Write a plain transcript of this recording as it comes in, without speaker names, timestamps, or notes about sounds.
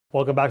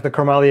Welcome back to the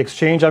Carmali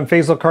Exchange. I'm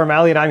Faisal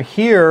Carmali, and I'm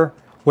here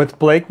with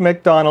Blake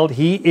McDonald.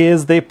 He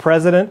is the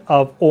president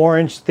of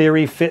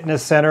Orangetheory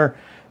Fitness Center.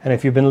 And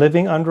if you've been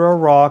living under a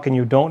rock and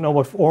you don't know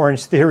what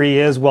Orangetheory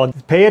is, well,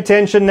 pay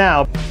attention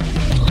now.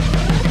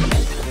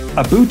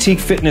 A boutique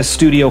fitness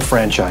studio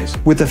franchise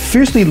with a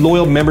fiercely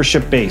loyal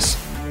membership base.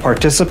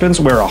 Participants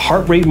wear a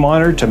heart rate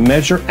monitor to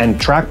measure and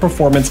track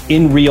performance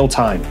in real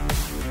time.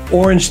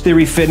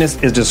 Orangetheory Fitness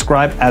is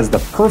described as the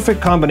perfect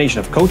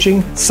combination of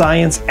coaching,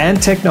 science, and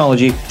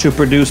technology to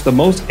produce the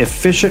most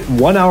efficient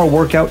one-hour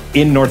workout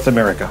in North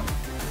America.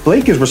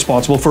 Blake is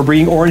responsible for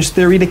bringing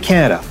Orangetheory to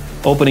Canada,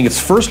 opening its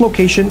first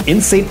location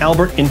in St.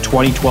 Albert in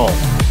 2012.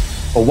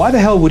 But why the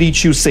hell would he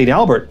choose St.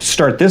 Albert to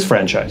start this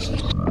franchise?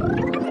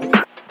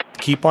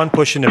 Keep on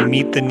pushing to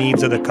meet the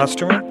needs of the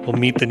customer will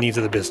meet the needs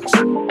of the business.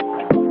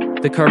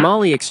 The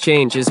Carmali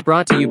Exchange is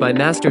brought to you by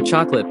Master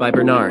Chocolate by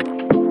Bernard.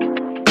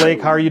 Blake,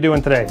 how are you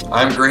doing today?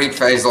 I'm great,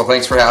 Faisal.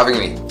 Thanks for having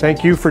me.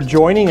 Thank you for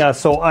joining us.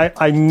 So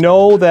I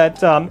know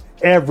that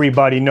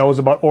everybody knows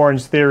about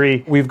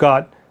Orangetheory. We've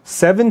got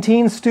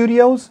 17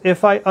 studios,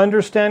 if I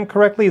understand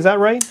correctly. Is that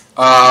right?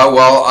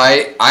 Well,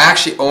 I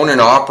actually own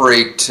and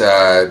operate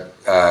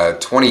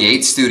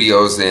 28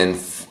 studios in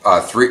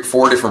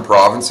 4 different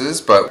provinces,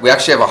 but we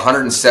actually have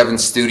 107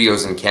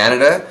 studios in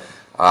Canada,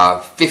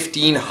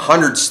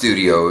 1,500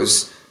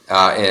 studios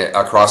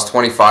across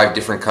 25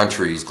 different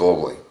countries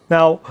globally.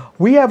 Now,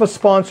 we have a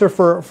sponsor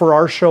for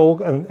our show,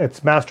 and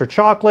it's Master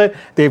Chocolate.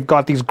 They've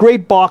got these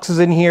great boxes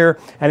in here,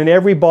 and in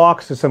every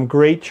box is some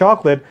great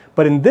chocolate.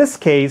 But in this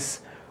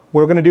case, what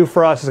we're going to do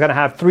for us is going to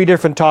have 3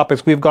 different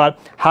topics. We've got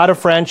how to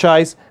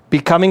franchise,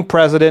 becoming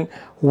president,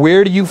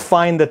 where do you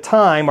find the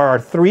time are our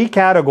 3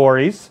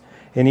 categories.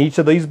 In each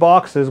of these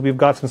boxes, we've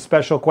got some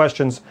special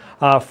questions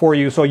for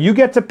you. So you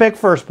get to pick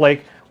first,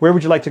 Blake. Where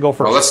would you like to go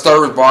first? Well, let's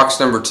start with box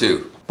number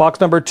 2.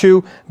 Box number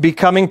 2,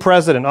 becoming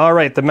president. All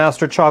right, the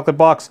Master Chocolate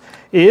box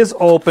is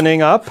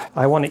opening up.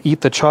 I want to eat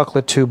the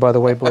chocolate too, by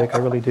the way, Blake. I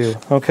really do.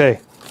 Okay.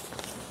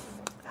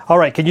 All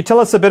right, can you tell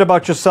us a bit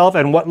about yourself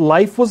and what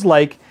life was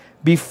like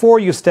before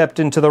you stepped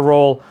into the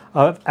role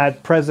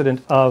at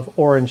president of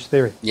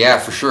Orangetheory? Yeah,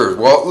 for sure.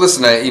 Well,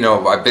 listen,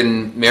 I've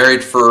been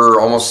married for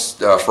almost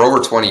for over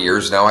 20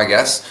 years now, I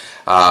guess.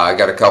 I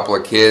got a couple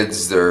of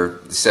kids. They're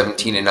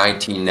 17 and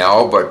 19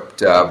 now, but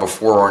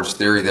before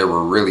Orangetheory, they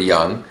were really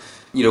young.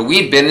 You know,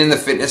 we'd been in the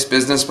fitness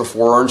business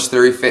before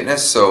Orangetheory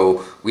Fitness,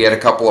 so we had a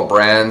couple of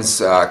brands,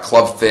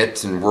 Club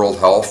Fit and World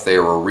Health. They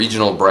were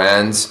regional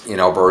brands in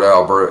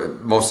Alberta,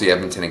 mostly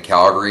Edmonton and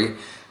Calgary.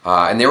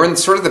 And they were in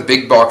sort of the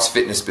big box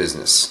fitness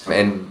business.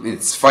 And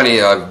it's funny,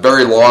 a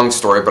very long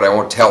story, but I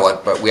won't tell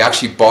it. But we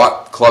actually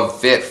bought Club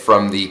Fit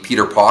from the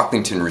Peter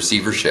Pocklington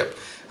receivership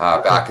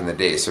back in the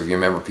day. So if you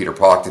remember Peter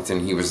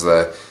Pocklington, he was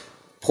the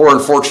poor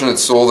unfortunate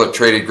soul that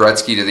traded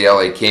Gretzky to the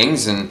LA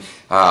Kings, and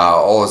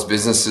all his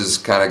businesses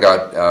kind of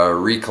got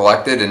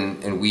recollected,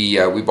 and we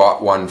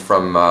bought one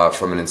from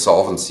an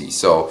insolvency.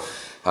 So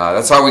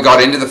that's how we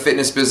got into the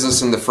fitness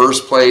business in the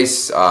first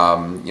place.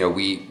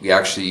 We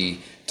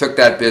actually took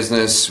that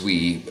business,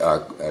 we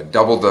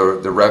doubled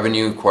the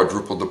revenue,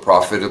 quadrupled the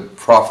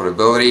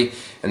profitability,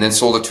 and then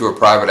sold it to a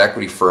private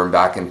equity firm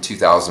back in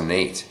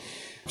 2008.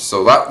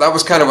 So that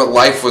was kind of what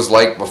life was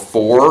like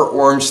before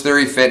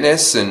Orangetheory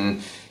Fitness,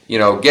 and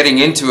getting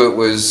into it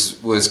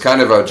was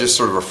kind of just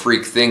sort of a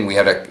freak thing. We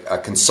had a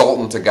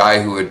consultant, a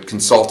guy who had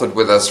consulted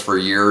with us for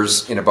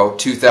years. In about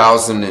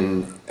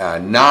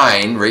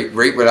 2009,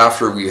 right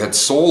after we had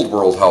sold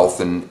World Health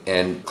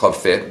and Club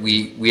Fit,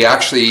 we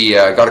actually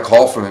got a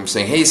call from him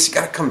saying, "Hey, you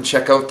got to come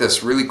check out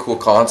this really cool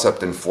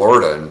concept in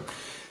Florida." And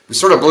we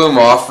sort of blew him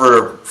off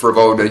for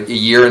about a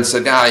year and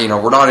said,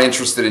 we're not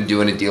interested in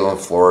doing a deal in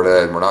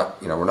Florida, and I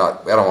don't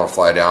want to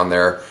fly down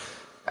there.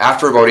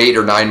 After about 8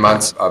 or 9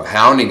 months of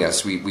hounding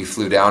us, we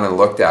flew down and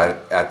looked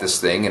at this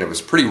thing, and it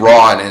was pretty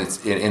raw in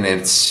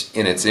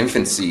its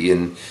infancy.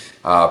 And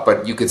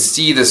but you could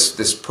see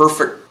this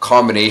perfect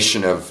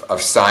combination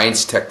of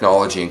science,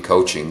 technology, and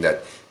coaching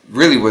that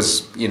really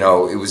was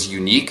it was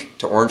unique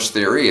to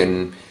Orangetheory,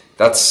 and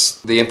that's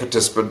the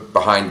impetus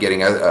behind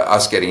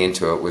us getting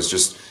into it, was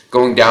just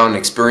going down and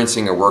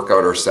experiencing a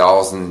workout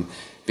ourselves and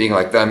being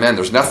like, man,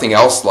 there's nothing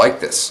else like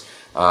this.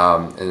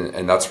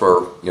 And that's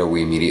where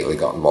we immediately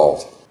got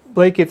involved.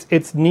 Blake,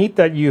 it's neat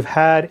that you've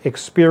had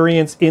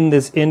experience in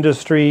this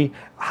industry.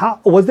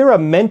 Was there a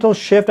mental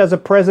shift as a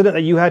president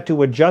that you had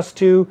to adjust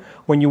to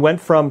when you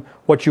went from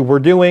what you were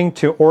doing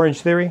to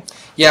Orangetheory?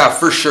 Yeah,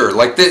 for sure.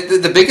 Like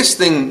the biggest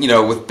thing,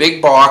 with big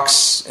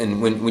box,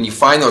 and when you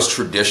find those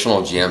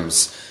traditional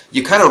gyms,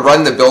 you kind of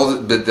run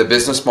the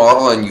business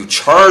model, and you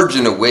charge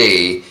in a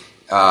way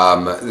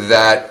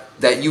that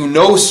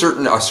a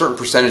certain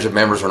percentage of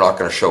members are not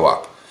going to show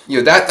up.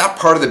 That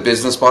part of the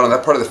business model,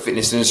 that part of the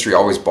fitness industry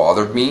always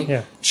bothered me.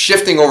 Yeah.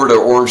 Shifting over to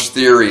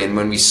Orangetheory, and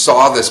when we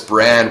saw this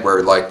brand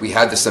where we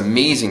had this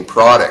amazing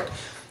product,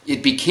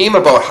 it became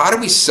about how do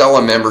we sell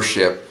a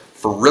membership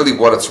for really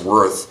what it's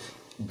worth,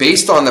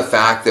 based on the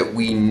fact that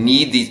we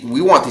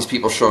want these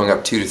people showing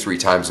up 2 to 3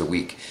 times a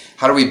week.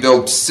 how do we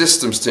build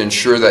systems to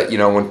ensure that,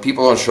 when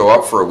people don't show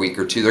up for a week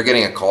or two, they're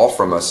getting a call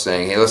from us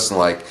saying, hey, listen,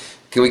 like,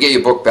 can we get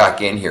your book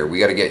back in here? We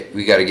got to get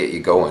you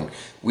going.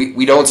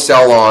 We don't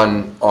sell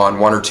on 1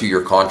 or 2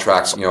 year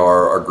contracts.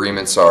 Our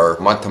agreements are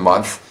month to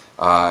month.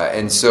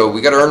 And so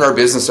we got to earn our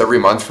business every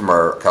month from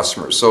our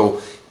customers.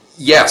 So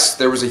yes,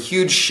 there was a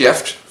huge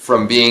shift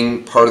from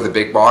being part of the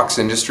big box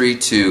industry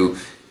to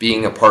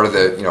being a part of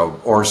the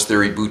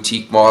Orangetheory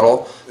boutique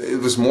model. It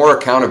was more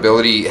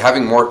accountability,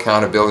 having more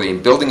accountability,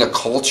 and building a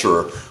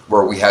culture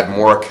where we had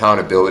more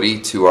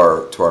accountability to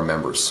our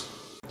members.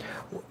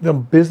 The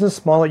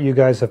business model that you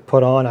guys have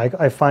put on,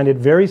 I find it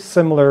very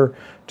similar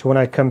to when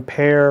I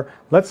compare,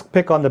 let's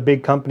pick on the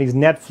big companies,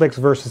 Netflix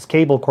versus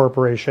cable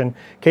corporation.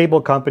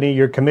 Cable company,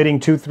 you're committing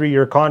 2-3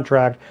 year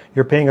contract,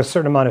 you're paying a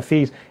certain amount of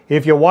fees.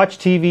 If you watch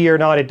TV or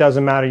not, it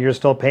doesn't matter, you're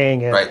still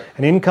paying it. Right.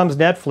 And in comes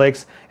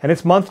Netflix, and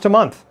it's month to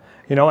month.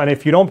 And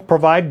if you don't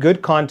provide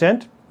good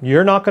content,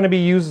 you're not going to be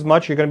used as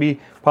much. You're going to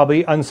be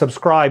probably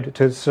unsubscribed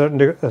to a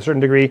certain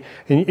degree.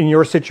 In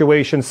your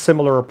situation,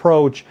 similar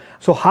approach.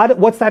 So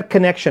what's that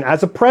connection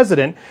as a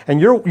president?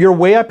 And you're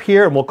way up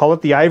here, and we'll call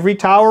it the ivory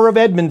tower of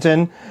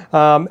Edmonton,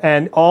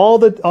 and all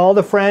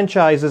the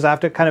franchises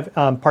have to kind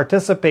of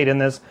participate in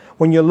this.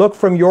 When you look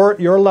from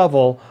your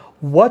level,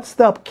 what's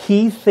the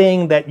key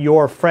thing that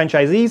your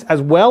franchisees, as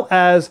well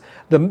as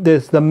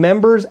the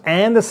members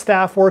and the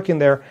staff working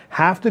there,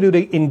 have to do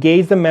to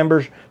engage the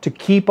members to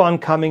keep on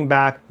coming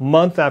back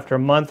month after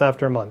month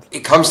after month?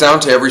 It comes down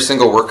to every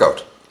single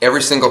workout,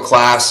 every single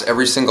class,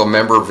 every single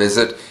member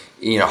visit.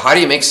 How do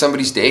you make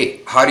somebody's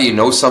day? How do you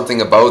know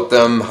something about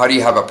them? How do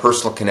you have a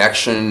personal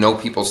connection, know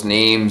people's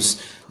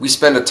names? We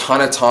spend a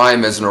ton of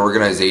time as an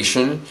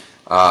organization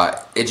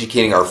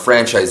educating our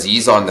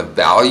franchisees on the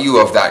value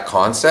of that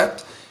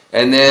concept.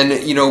 And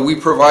then, we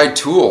provide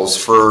tools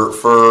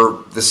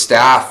for the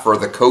staff, for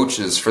the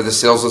coaches, for the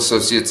sales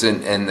associates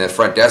and the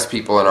front desk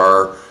people in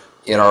our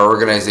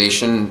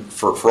organization,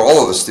 for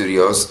all of the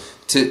studios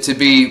to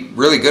be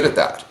really good at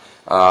that.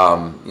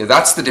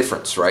 That's the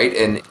difference, right?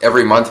 And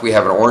every month we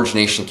have an Orange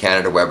Nation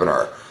Canada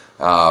webinar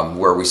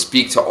where we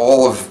speak to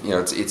all of,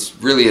 it's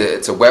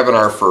a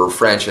webinar for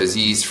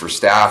franchisees, for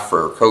staff,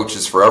 for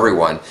coaches, for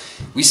everyone.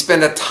 We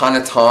spend a ton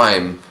of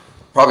time,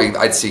 probably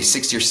I'd say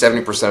 60 or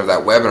 70% of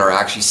that webinar,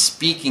 actually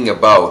speaking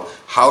about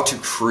how to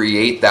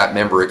create that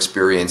member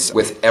experience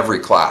with every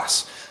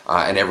class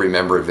and every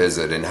member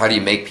visit, and how do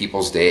you make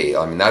people's day.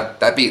 I mean,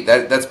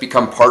 that's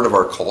become part of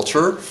our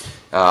culture,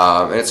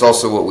 and it's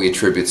also what we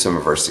attribute some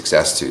of our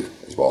success to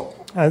as well.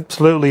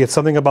 Absolutely. It's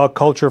something about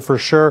culture for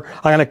sure.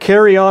 I'm going to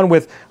carry on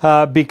with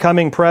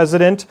becoming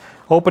president,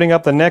 opening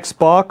up the next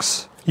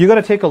box. You got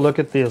to take a look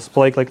at this,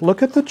 Blake. Like,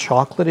 look at the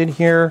chocolate in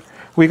here.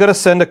 We got to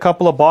send a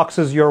couple of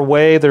boxes your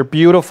way. They're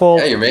beautiful.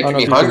 Yeah, you're making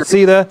me you hungry. can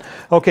see that?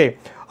 Okay.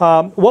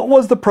 What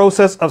was the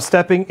process of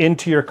stepping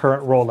into your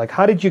current role? Like,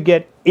 how did you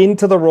get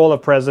into the role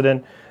of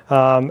president?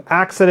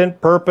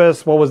 Accident,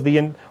 purpose? What was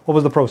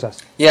the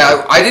process?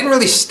 Yeah, I didn't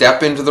really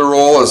step into the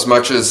role as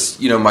much as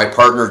my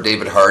partner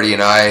David Hardy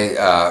and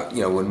I.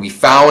 When we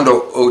found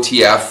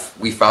OTF,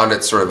 we found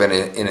it sort of in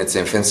its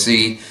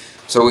infancy.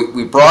 So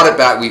we brought it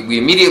back. We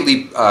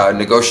immediately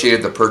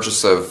negotiated the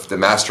purchase of the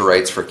master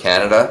rights for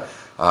Canada.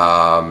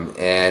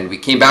 And we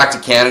came back to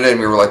Canada and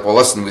we were like, well,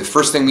 listen, the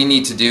first thing we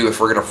need to do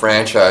if we're going to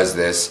franchise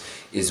this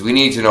is we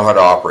need to know how to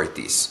operate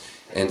these.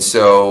 And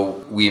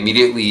so we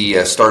immediately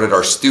started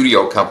our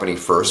studio company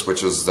first,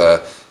 which was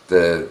the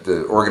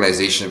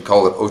organization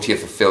called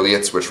OTF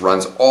Affiliates, which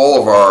runs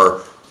all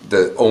of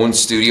the owned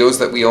studios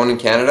that we own in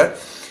Canada.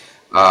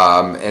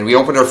 And we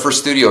opened our first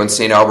studio in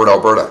St. Albert,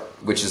 Alberta,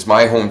 which is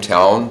my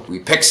hometown. We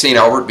picked St.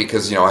 Albert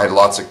because, I had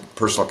lots of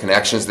personal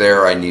connections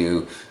there. I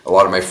knew a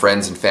lot of my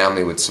friends and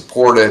family would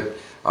support it.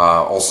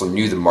 Also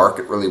knew the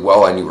market really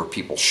well. I knew where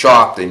people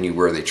shopped. I knew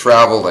where they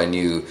traveled. I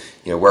knew,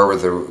 where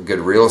the good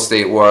real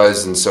estate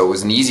was. And so it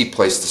was an easy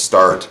place to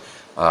start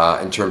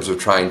in terms of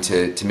trying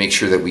to make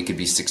sure that we could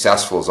be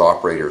successful as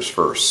operators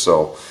first.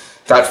 So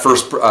that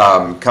first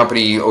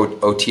company,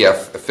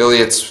 OTF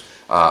Affiliates,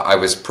 I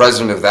was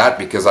president of that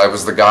because I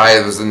was the guy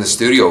that was in the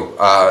studio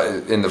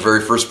in the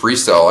very first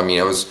pre-sale. I mean,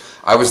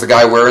 I was the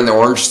guy wearing the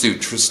orange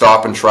suit,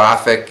 stopping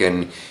traffic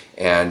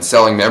and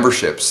selling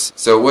memberships.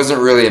 So it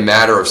wasn't really a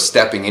matter of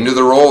stepping into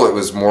the role. It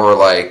was more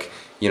like,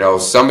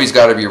 somebody's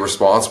got to be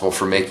responsible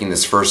for making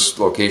this first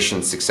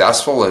location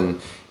successful,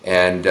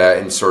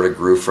 and sort of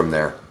grew from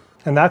there.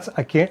 And that's,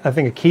 I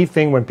think, a key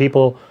thing when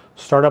people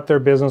start up their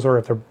business, or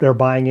if they're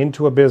buying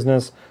into a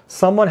business,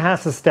 someone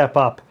has to step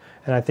up.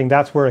 And I think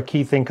that's where a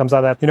key thing comes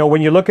out of that.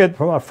 When you look at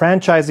from a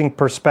franchising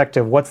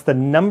perspective, what's the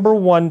number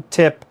one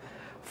tip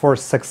for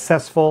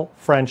successful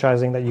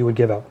franchising that you would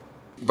give out?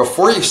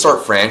 Before you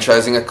start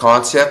franchising a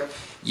concept,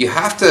 you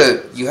have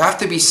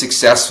to be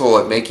successful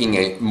at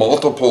making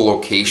multiple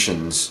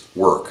locations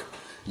work.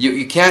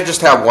 You can't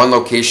just have one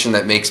location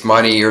that makes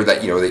money, or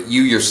that that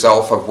you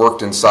yourself have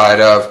worked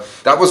inside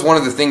of. That was one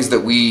of the things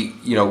that we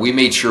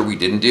made sure we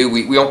didn't do.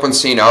 We opened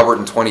St. Albert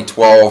in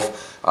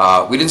 2012.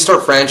 We didn't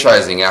start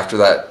franchising after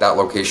that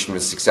location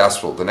was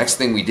successful. The next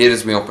thing we did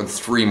is we opened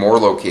 3 more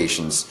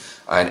locations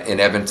in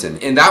Edmonton.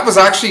 And that was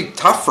actually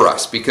tough for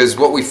us because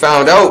what we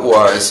found out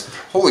was,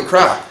 holy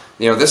crap,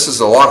 this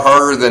is a lot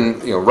harder than,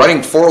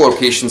 running 4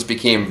 locations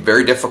became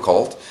very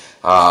difficult.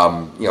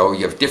 You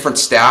have different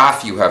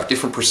staff, you have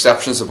different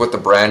perceptions of what the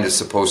brand is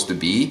supposed to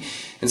be.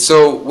 And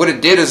so what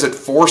it did is it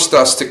forced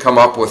us to come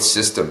up with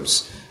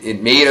systems.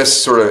 It made us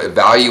sort of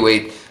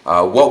evaluate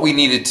what we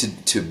needed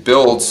to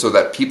build so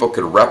that people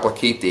could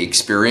replicate the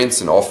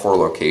experience in all 4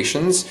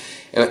 locations.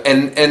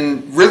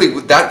 And really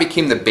that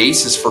became the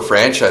basis for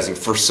franchising,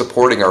 for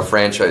supporting our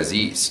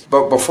franchisees.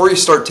 But before you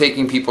start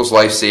taking people's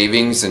life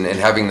savings and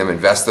having them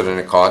invested in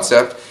a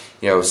concept,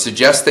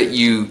 suggest that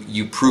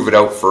you prove it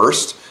out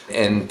first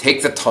and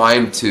take the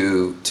time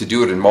to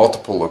do it in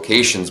multiple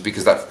locations,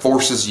 because that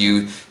forces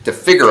you to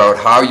figure out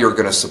how you're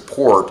going to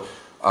support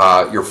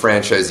your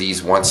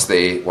franchisees once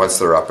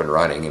they're up and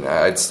running. And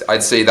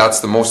I'd say that's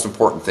the most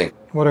important thing.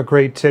 What a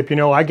great tip.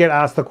 I get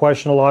asked the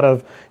question a lot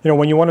of,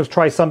 when you want to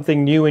try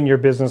something new in your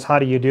business, how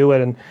do you do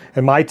it?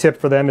 And my tip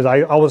for them is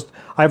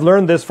I've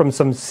learned this from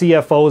some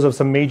CFOs of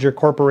some major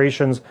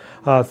corporations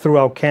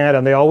throughout Canada.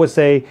 And they always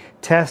say,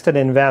 test and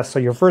invest. So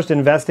you're first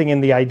investing in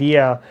the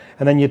idea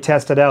and then you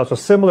test it out. So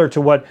similar to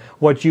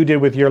what you did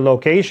with your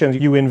locations,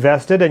 you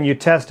invested and you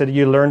tested,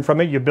 you learn from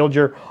it, you build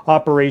your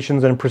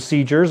operations and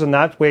procedures, and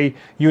that way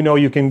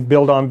you can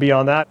build on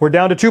beyond that. We're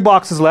down to 2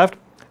 boxes left.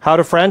 How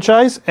to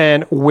franchise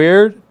and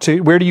where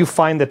do you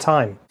find the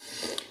time?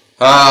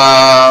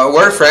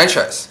 Where to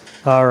franchise.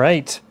 All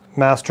right.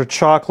 Master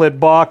Chocolate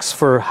box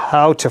for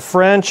how to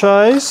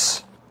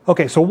franchise.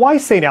 Okay, so why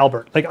St.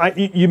 Albert?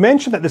 You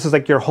mentioned that this is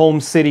like your home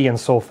city and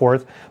so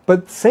forth,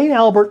 but St.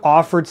 Albert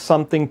offered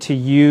something to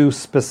you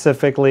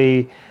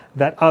specifically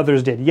that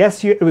others did.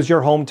 Yes, it was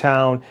your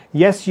hometown.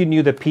 Yes, you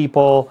knew the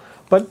people,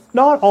 but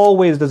not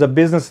always does a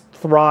business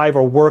thrive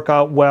or work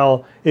out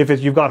well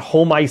if you've got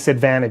home ice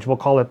advantage, we'll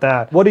call it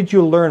that. What did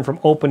you learn from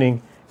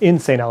opening in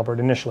St. Albert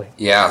initially?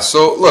 Yeah,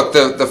 so look,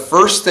 the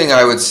first thing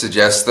I would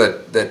suggest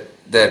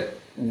that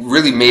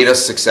really made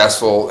us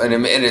successful,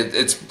 and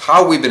it's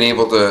how we've been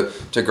able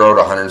to grow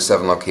to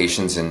 107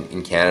 locations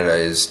in Canada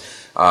is,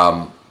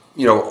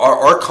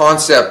 our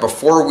concept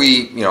before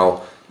you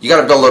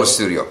got to build out a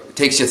studio. It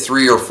takes you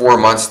 3 or 4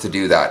 months to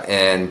do that.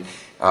 And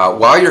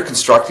while you're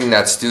constructing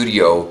that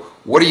studio,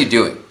 what are you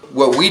doing?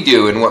 What we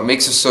do and what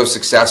makes us so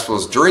successful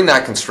is during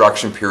that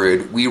construction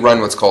period, we run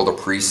what's called a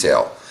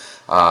pre-sale.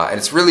 And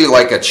it's really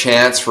like a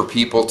chance for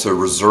people to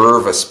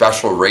reserve a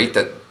special rate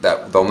that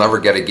they'll never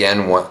get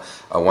again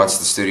once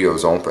the studio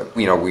is open.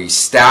 We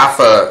staff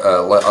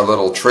a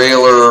little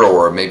trailer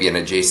or maybe an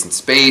adjacent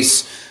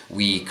space.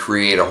 We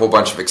create a whole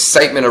bunch of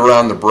excitement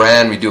around the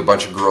brand. We do a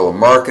bunch of guerrilla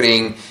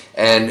marketing.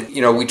 And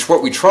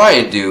what we try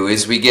and do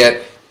is we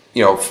get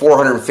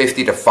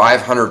 450 to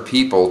 500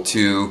 people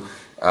to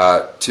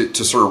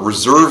sort of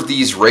reserve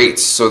these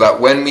rates, so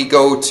that when we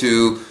go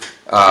to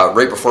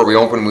right before we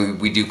open,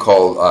 we do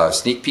call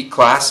sneak peek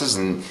classes,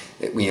 and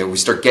we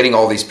start getting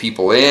all these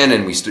people in,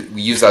 and we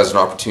use that as an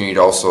opportunity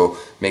to also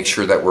make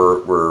sure that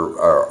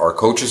our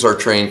coaches are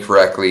trained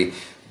correctly.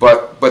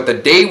 But the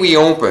day we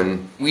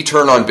open, we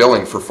turn on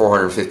billing for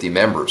 450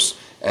 members,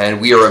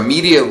 and we are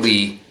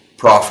immediately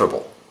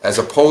profitable, as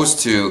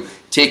opposed to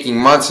taking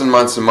months and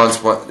months and months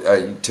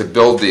to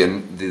build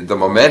the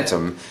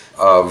momentum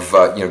of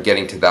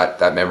getting to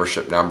that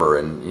membership number,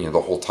 and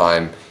the whole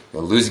time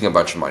losing a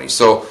bunch of money.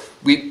 So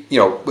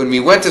when we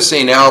went to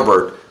St.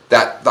 Albert,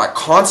 that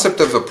concept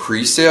of a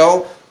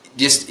pre-sale,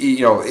 just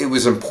it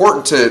was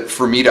important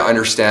for me to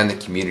understand the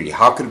community.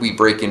 How could we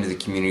break into the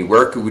community?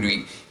 Where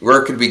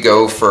could we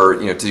go for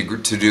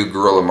to do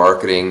guerrilla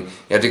marketing?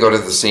 You had to go to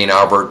the St.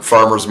 Albert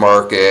Farmers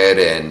Market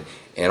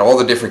and all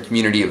the different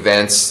community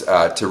events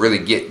to really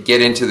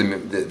get into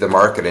the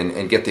market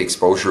and get the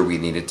exposure we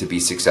needed to be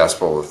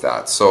successful with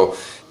that. So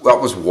that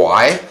was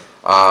why,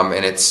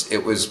 and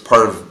it was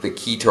part of the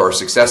key to our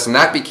success. And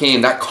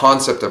that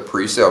concept of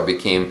pre-sale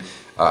became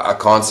a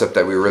concept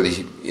that we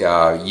really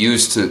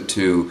used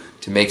to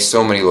make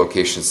so many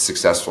locations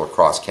successful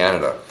across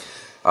Canada.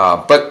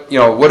 But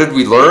what did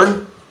we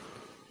learn?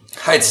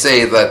 I'd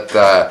say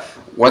that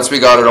once we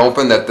got it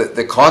open, that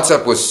the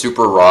concept was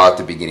super raw at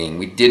the beginning.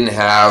 We didn't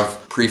have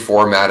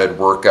pre-formatted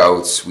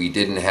workouts. We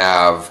didn't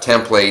have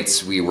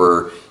templates. We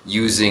were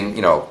using,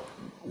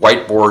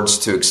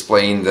 whiteboards to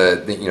explain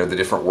the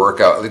different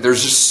workout.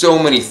 There's just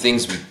so many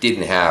things we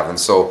didn't have, and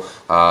so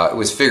it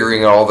was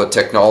figuring out all the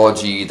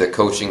technology, the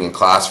coaching and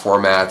class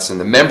formats, and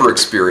the member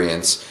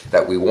experience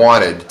that we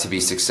wanted to be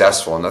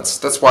successful. And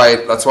that's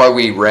why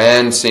we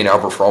ran St.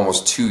 Albert for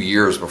almost 2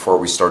 years before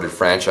we started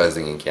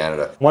franchising in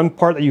Canada. One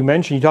part that you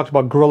mentioned, you talked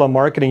about guerrilla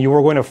marketing. You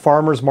were going to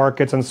farmers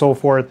markets and so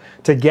forth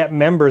to get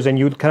members, and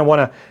you kind of want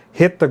to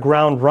hit the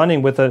ground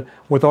running with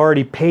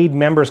already paid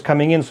members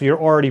coming in, so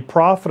you're already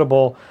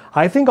profitable.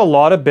 I think a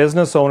lot of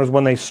business owners,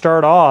 when they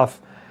start off,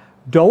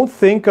 don't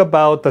think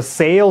about the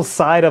sales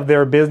side of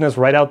their business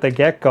right out the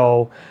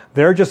get-go.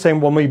 They're just saying,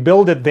 when we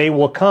build it, they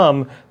will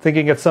come,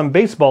 thinking it's some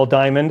baseball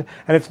diamond,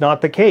 and it's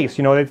not the case.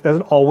 You know, it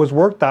doesn't always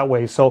work that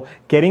way. So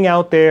getting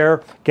out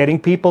there, getting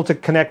people to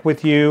connect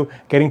with you,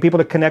 getting people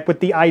to connect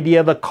with the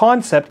idea, the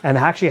concept, and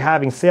actually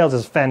having sales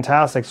is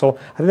fantastic. So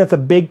I think that's a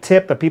big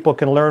tip that people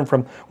can learn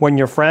from when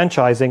you're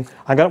franchising.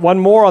 I got one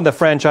more on the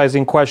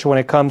franchising question when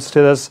it comes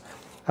to this.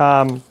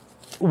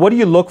 What do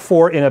you look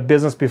for in a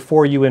business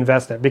before you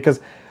invest in it?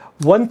 Because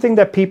one thing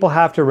that people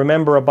have to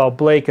remember about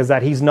Blake is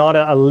that he's not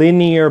a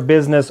linear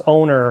business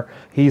owner.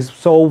 He's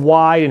so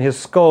wide in his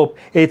scope.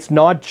 It's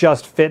not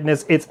just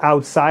fitness, it's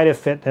outside of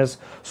fitness.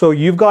 So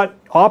you've got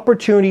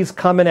opportunities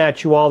coming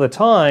at you all the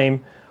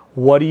time.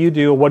 What do you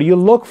do? What do you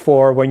look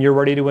for when you're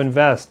ready to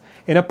invest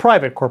in a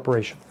private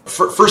corporation?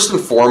 First and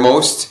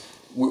foremost,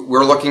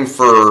 we're looking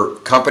for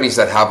companies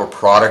that have a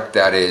product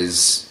that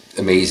is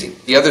amazing.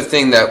 The other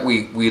thing that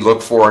we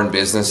look for in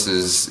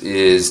businesses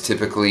is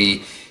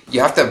typically you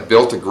have to have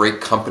built a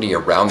great company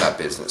around that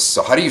business.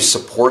 So how do you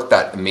support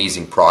that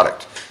amazing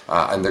product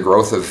and the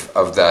growth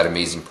of that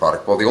amazing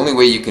product? Well, the only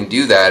way you can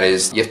do that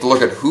is you have to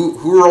look at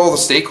who are all the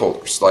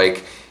stakeholders,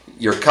 like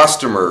your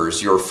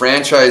customers, your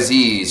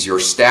franchisees, your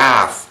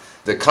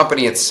staff, the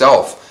company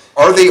itself.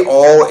 Are they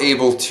all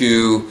able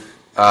to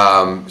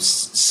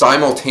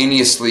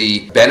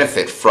simultaneously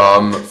benefit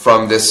from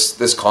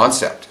this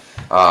concept?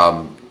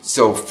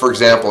 So, for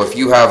example, if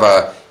you have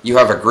a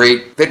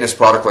great fitness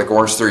product like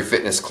Orangetheory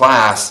Fitness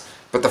Class,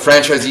 but the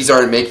franchisees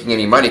aren't making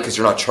any money because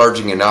you're not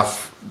charging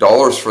enough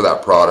dollars for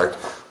that product,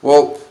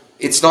 well,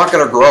 it's not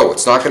going to grow.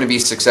 It's not going to be a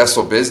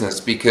successful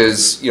business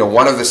because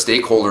one of the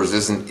stakeholders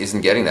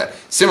isn't getting that.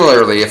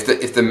 Similarly,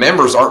 if the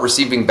members aren't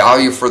receiving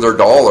value for their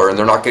dollar and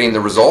they're not getting the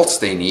results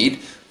they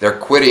need, they're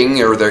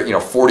quitting, or they're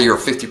 40 or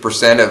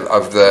 50%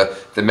 of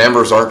the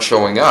members aren't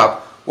showing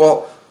up.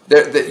 Well,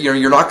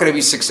 you're not going to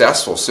be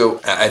successful.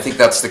 So I think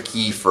that's the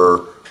key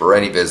for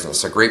any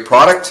business: a great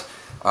product,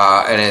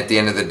 and at the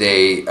end of the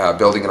day,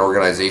 building an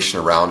organization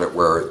around it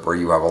where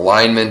you have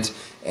alignment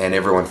and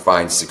everyone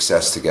finds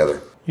success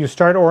together. You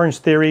start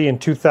Orangetheory in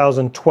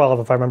 2012,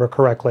 if I remember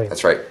correctly.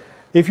 That's right.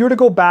 If you were to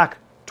go back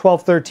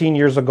 12, 13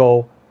 years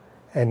ago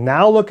and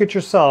now look at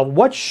yourself,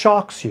 what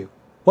shocks you?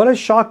 What has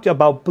shocked you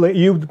about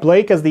you,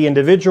 Blake, as the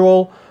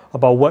individual,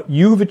 about what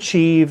you've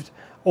achieved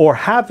or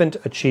haven't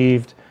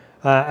achieved,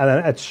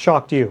 and it's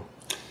shocked you?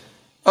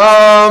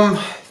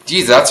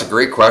 Geez, that's a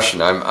great question.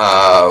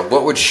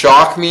 What would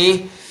shock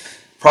me?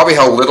 Probably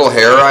how little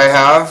hair I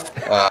have.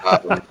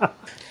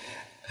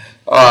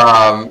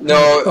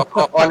 No,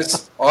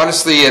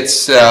 honestly,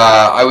 it's.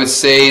 I would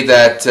say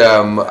that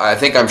I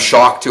think I'm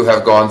shocked to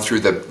have gone through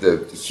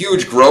the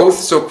huge growth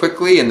so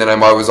quickly, and then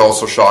I was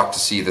also shocked to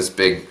see this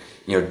big,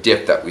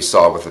 dip that we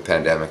saw with the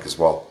pandemic as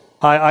well.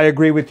 I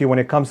agree with you. When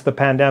it comes to the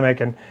pandemic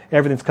and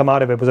everything's come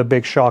out of it, was a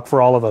big shock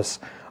for all of us.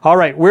 All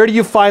right, where do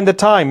you find the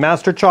time?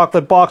 Master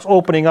Chocolate Box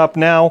opening up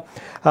now.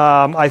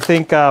 I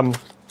think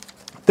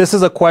this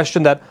is a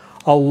question that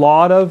a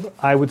lot of,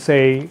 I would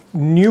say,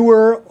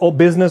 newer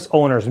business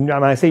owners, and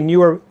when I say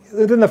newer,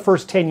 within the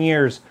first 10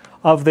 years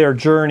of their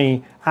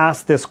journey,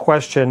 ask this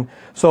question.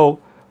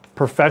 So,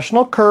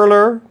 professional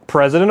curler,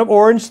 president of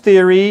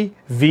Orangetheory,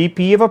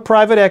 VP of a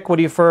private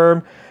equity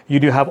firm,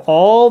 you do have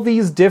all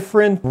these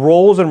different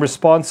roles and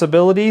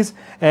responsibilities,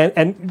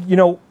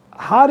 and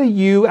how do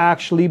you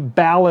actually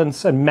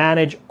balance and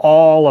manage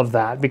all of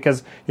that?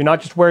 Because you're not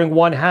just wearing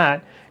one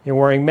hat, you're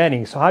wearing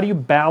many. So how do you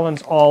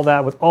balance all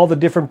that with all the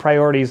different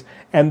priorities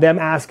and them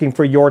asking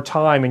for your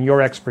time and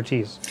your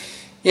expertise?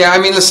 Yeah,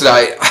 listen,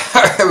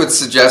 I would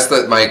suggest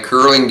that my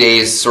curling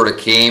days sort of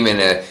came in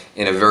a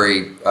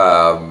very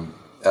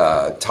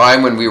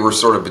time when we were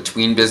sort of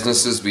between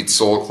businesses. We'd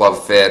sold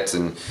Club Fit,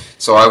 and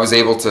so I was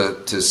able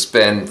to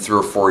spend 3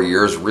 or 4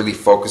 years really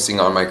focusing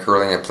on my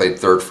curling. I played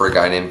third for a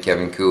guy named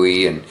Kevin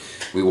Cooey, and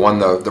we won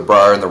the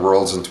Briar and the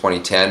Worlds in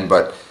 2010.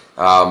 But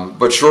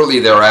shortly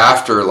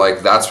thereafter,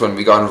 that's when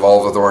we got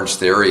involved with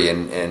Orangetheory,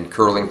 and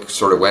curling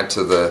sort of went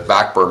to the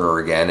back burner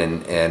again,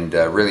 and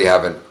really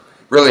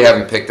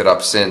haven't picked it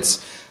up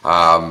since.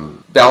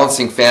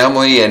 Balancing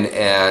family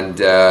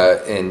and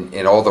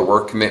all the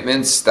work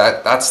commitments,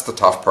 that's the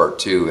tough part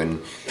too.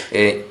 And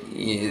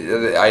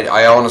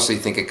I honestly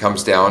think it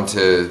comes down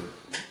to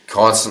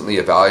constantly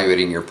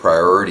evaluating your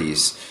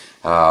priorities.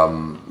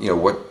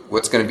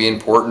 What's going to be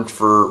important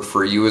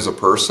for you as a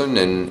person,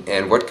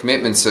 and what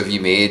commitments have you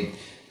made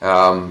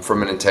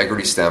from an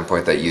integrity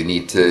standpoint that you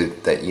need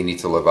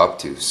to live up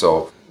to.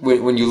 So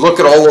when you look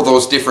at all of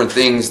those different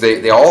things,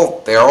 they are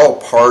all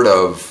part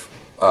of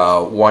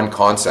one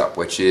concept,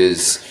 which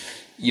is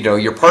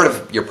you're part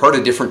of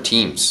different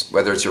teams,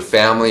 whether it's your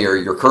family or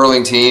your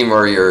curling team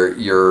or your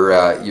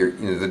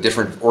the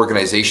different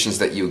organizations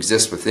that you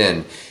exist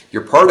within.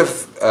 You're part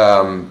of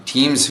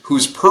teams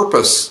whose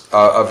purpose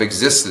of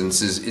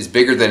existence is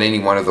bigger than any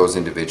one of those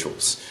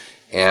individuals,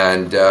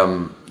 and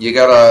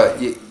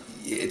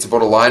it's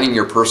about aligning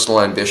your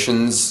personal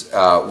ambitions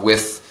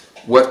with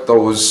what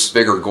those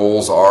bigger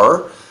goals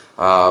are.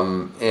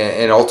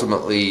 and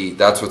ultimately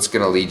that's what's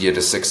going to lead you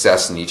to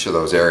success in each of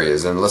those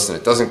areas. And listen,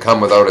 it doesn't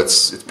come without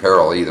its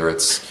peril either.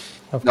 It's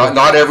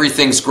not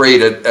everything's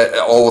great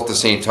all at the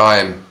same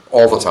time,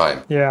 all the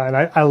time. Yeah, and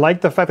I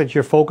like the fact that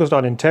you're focused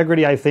on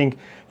integrity. I think,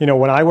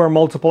 when I wear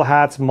multiple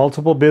hats,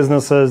 multiple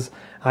businesses,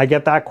 I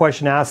get that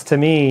question asked to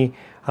me,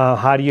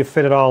 how do you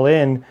fit it all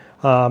in?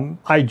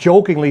 I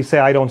jokingly say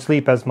I don't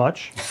sleep as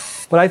much.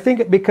 But I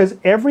think because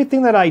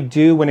everything that I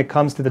do when it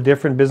comes to the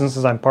different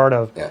businesses I'm part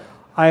of,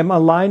 I'm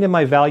aligned in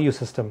my value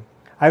system.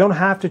 I don't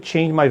have to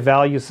change my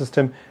value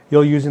system.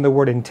 You're using the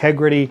word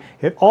integrity.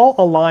 It all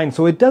aligns.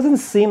 So it doesn't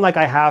seem like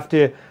I have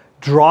to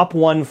drop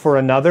one for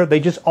another. They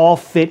just all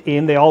fit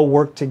in. They all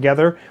work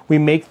together. We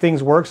make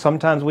things work.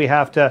 Sometimes we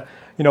have to,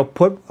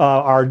 put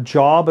our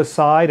job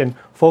aside and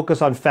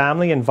focus on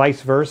family and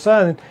vice versa.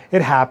 And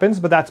it happens,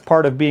 but that's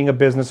part of being a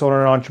business owner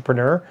and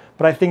entrepreneur.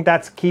 But I think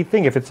that's a key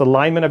thing. If it's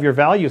alignment of your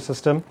value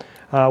system,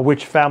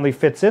 which family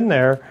fits in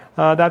there,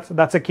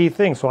 that's a key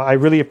thing. So I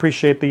really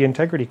appreciate the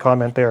integrity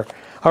comment there.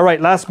 All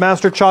right, last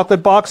master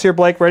chocolate box here,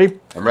 Blake. Ready?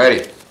 I'm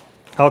ready.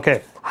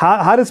 Okay.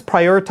 How does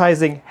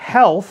prioritizing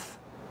health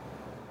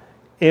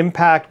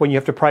impact when you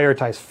have to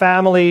prioritize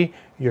family,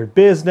 your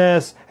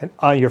business,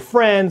 and your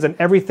friends, and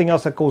everything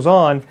else that goes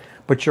on?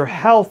 But your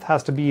health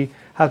has to be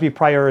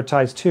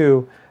prioritized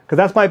too. Because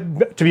that's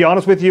to be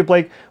honest with you,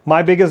 Blake,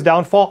 my biggest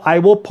downfall. I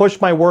will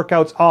push my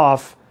workouts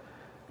off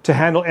to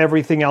handle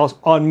everything else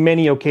on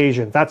many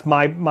occasions. That's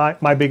my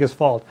biggest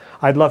fault.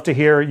 I'd love to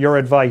hear your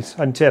advice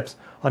and tips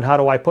on how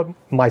do I put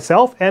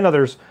myself and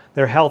others,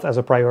 their health as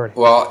a priority.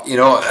 Well,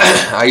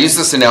 I use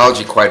this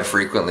analogy quite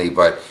frequently,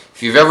 but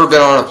if you've ever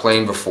been on a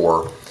plane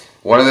before,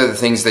 one of the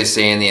things they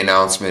say in the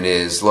announcement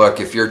is, look,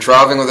 if you're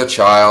traveling with a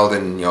child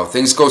and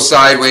things go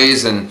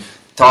sideways and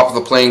top of the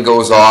plane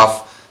goes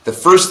off, the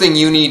first thing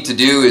you need to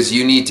do is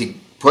you need to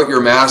put your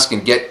mask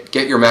and get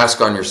your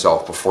mask on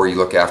yourself before you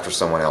look after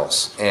someone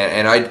else.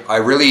 And I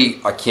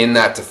really akin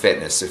that to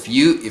fitness. If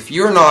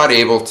you're not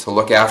able to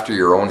look after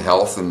your own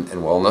health and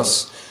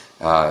wellness,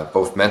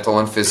 both mental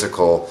and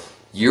physical,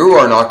 you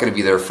are not going to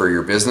be there for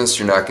your business.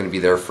 You're not going to be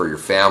there for your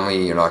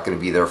family. You're not going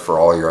to be there for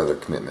all your other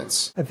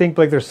commitments. I think,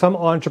 Blake, there's some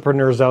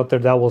entrepreneurs out there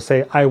that will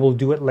say, I will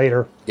do it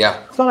later.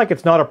 Yeah. It's not like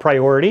it's not a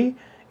priority.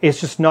 It's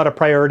just not a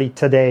priority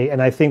today.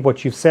 And I think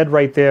what you've said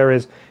right there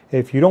is,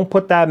 if you don't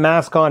put that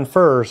mask on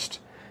first,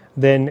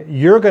 then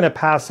you're going to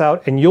pass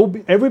out, and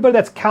everybody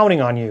that's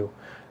counting on you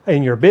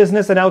in your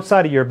business and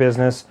outside of your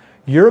business,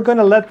 you're going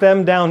to let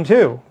them down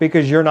too,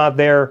 because you're not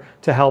there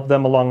to help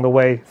them along the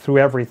way through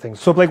everything.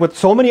 So Blake, with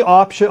so many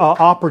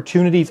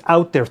opportunities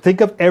out there,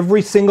 think of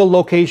every single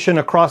location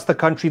across the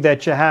country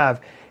that you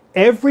have.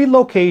 Every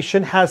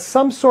location has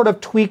some sort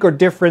of tweak or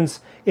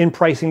difference in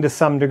pricing to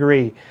some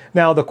degree.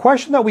 Now, the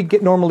question that we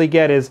normally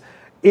get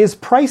is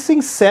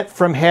pricing set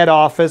from head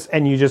office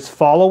and you just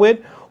follow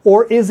it?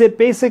 Or is it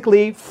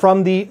basically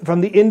from the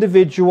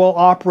individual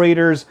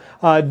operator's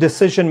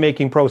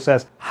decision-making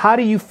process? How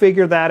do you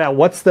figure that out?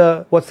 What's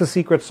the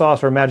secret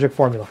sauce or magic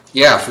formula?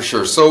 Yeah, for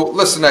sure. So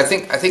listen, I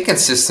think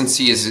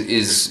consistency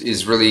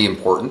is really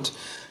important.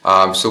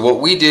 So what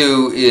we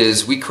do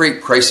is we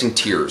create pricing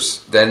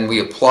tiers. Then we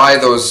apply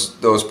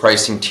those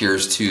pricing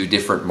tiers to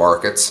different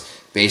markets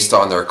based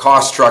on their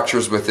cost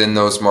structures within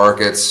those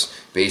markets,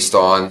 based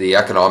on the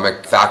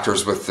economic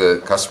factors with the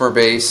customer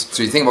base.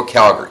 So you think about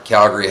Calgary.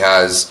 Calgary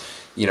has,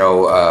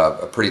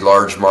 a pretty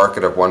large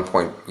market of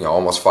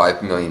almost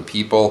 5 million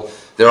people.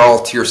 They're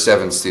all Tier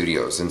 7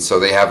 studios, and so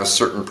they have a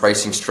certain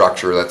pricing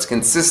structure that's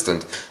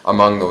consistent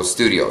among those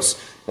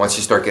studios. Once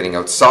you start getting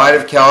outside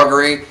of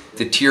Calgary,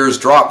 the tiers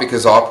drop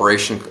because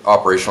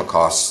operational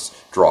costs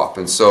drop.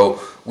 And so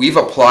we've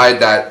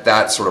applied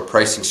that sort of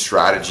pricing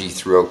strategy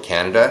throughout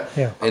Canada.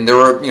 Yeah. And there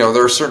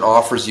are certain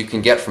offers you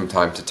can get from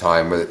time to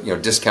time with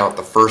discount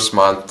the first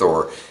month,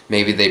 or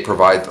maybe they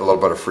provide a little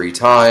bit of free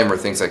time or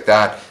things like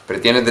that. But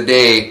at the end of the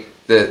day,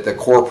 the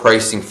core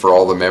pricing for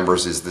all the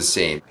members is the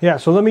same. Yeah,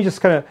 so let me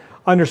just kind of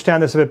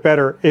understand this a bit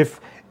better.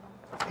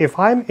 If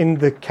I'm in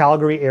the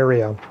Calgary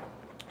area,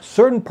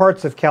 certain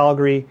parts of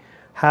Calgary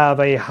have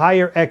a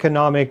higher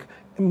economic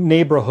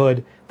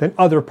neighborhood than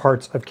other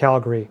parts of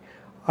Calgary.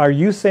 Are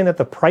you saying that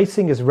the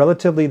pricing is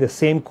relatively the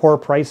same core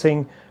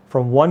pricing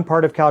from one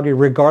part of Calgary,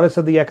 regardless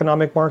of the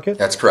economic market?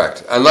 That's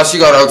correct. Unless you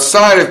got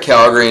outside of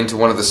Calgary into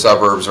one of the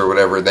suburbs or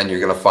whatever, then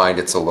you're going to find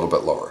it's a little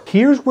bit lower.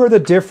 Here's where the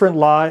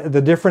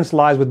difference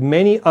lies with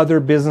many other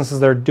businesses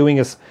that are doing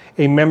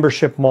a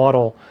membership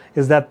model,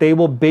 is that they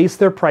will base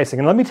their pricing.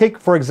 And let me take,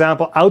 for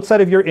example,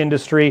 outside of your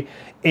industry,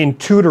 in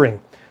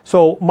tutoring.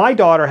 So my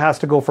daughter has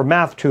to go for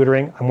math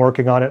tutoring. I'm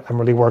working on it. I'm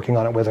really working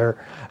on it with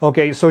her.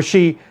 Okay, so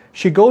she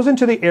goes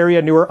into the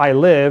area near where I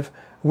live,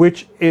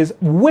 which is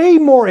way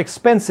more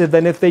expensive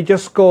than if they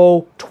just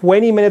go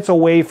 20 minutes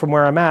away from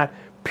where I'm at,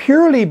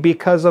 purely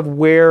because of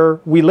where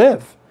we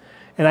live.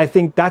 And I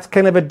think that's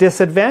kind of a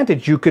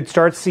disadvantage. You could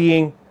start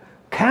seeing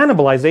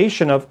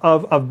cannibalization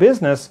of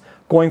business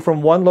going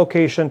from one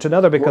location to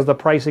another because the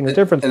pricing is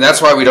different. And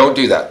that's why we don't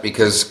do that,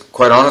 because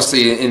quite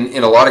honestly,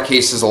 in a lot of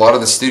cases, a lot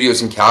of the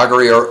studios in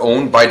Calgary are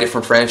owned by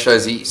different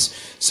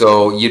franchisees.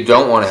 So you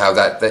don't want to have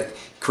that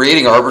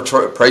creating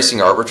pricing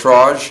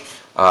arbitrage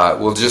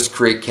will just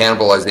create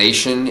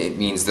cannibalization. It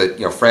means that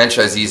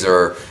franchisees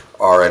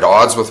are at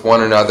odds with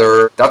one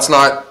another. That's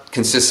not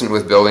consistent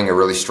with building a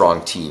really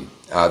strong team.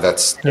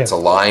 That's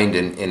aligned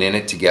and in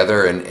it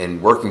together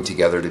and working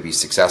together to be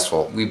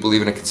successful. We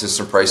believe in a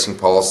consistent pricing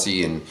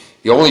policy, and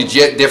the only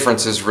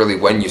difference is really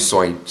when you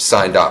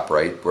signed up,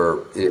 right? Where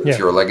if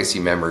you're a legacy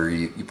member,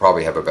 you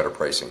probably have a better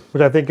pricing.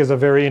 Which I think is a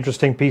very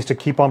interesting piece to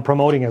keep on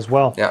promoting as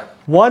well. Yeah.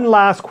 One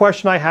last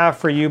question I have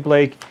for you,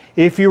 Blake.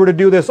 If you were to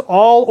do this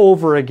all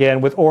over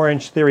again with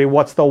Orangetheory,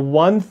 what's the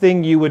one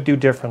thing you would do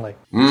differently?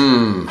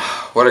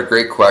 What a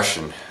great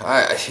question.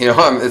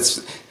 I'm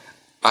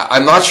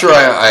not sure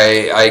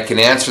I can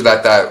answer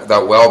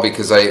that well,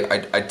 because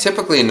I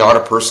typically am not a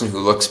person who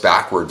looks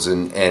backwards,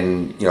 and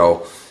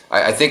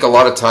I think a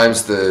lot of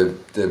times the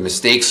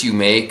mistakes you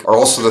make are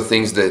also the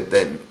things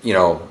that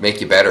make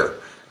you better.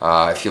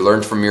 If you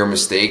learn from your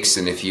mistakes,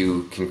 and if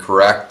you can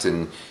correct,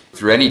 and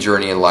through any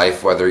journey in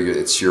life, whether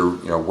it's your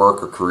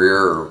work or career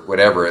or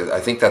whatever, I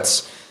think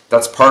that's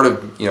part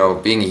of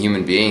being a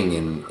human being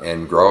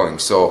and growing.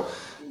 So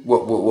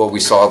what we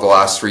saw the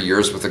last 3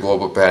 years with the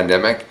global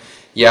pandemic.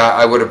 Yeah,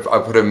 I would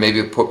have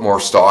maybe put more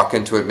stock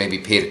into it, maybe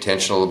paid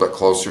attention a little bit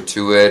closer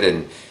to it,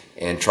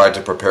 and tried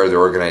to prepare the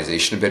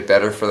organization a bit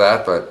better for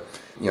that. But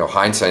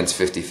hindsight's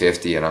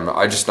 50-50, and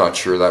I'm just not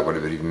sure that would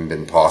have even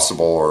been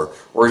possible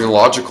or even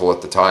logical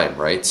at the time,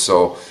 right?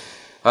 So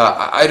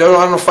I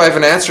don't know if I have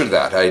an answer to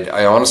that.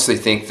 I honestly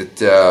think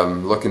that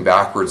looking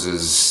backwards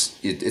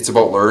it's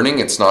about learning.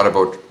 It's not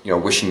about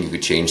wishing you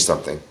could change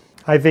something.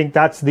 I think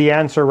that's the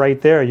answer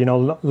right there.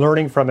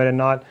 Learning from it and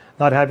not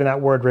having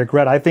that word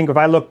regret. I think if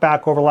I look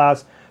back over the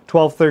last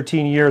 12,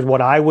 13 years,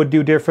 what I would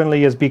do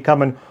differently is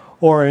become an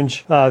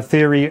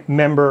Orangetheory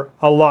member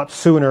a lot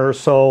sooner.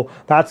 So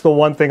that's the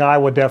one thing I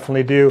would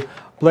definitely do.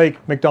 Blake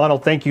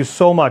McDonald, thank you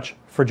so much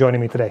for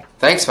joining me today.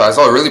 Thanks,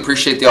 Faisal. I really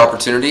appreciate the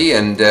opportunity,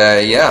 and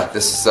I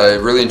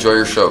really enjoy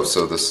your show.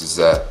 So this is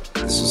a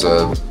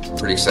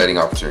pretty exciting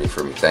opportunity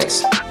for me.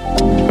 Thanks.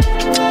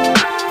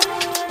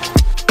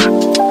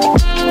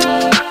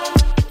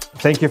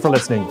 Thank you for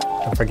listening.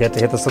 Don't forget to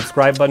hit the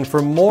subscribe button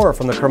for more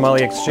from the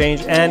Karmali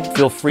Exchange, and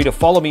feel free to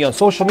follow me on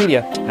social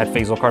media at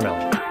Faisal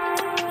Karmali.